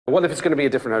What if it's going to be a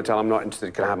different hotel? I'm not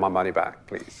interested. Can I have my money back,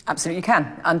 please? Absolutely, you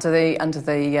can. Under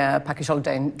the package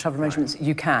holiday and travel arrangements,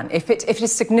 you can. If it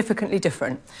is significantly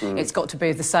different, it's got to be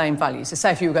of the same value. So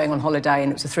say if you were going on holiday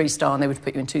and it was a 3-star and they would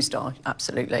put you in 2-star,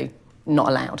 absolutely not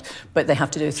allowed. But they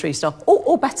have to do a 3-star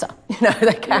or better. You know,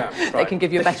 they can. Yeah, right. They can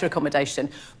give you a better accommodation.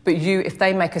 But if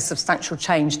they make a substantial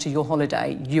change to your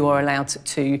holiday, you are allowed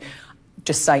to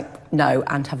just say no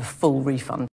and have a full refund.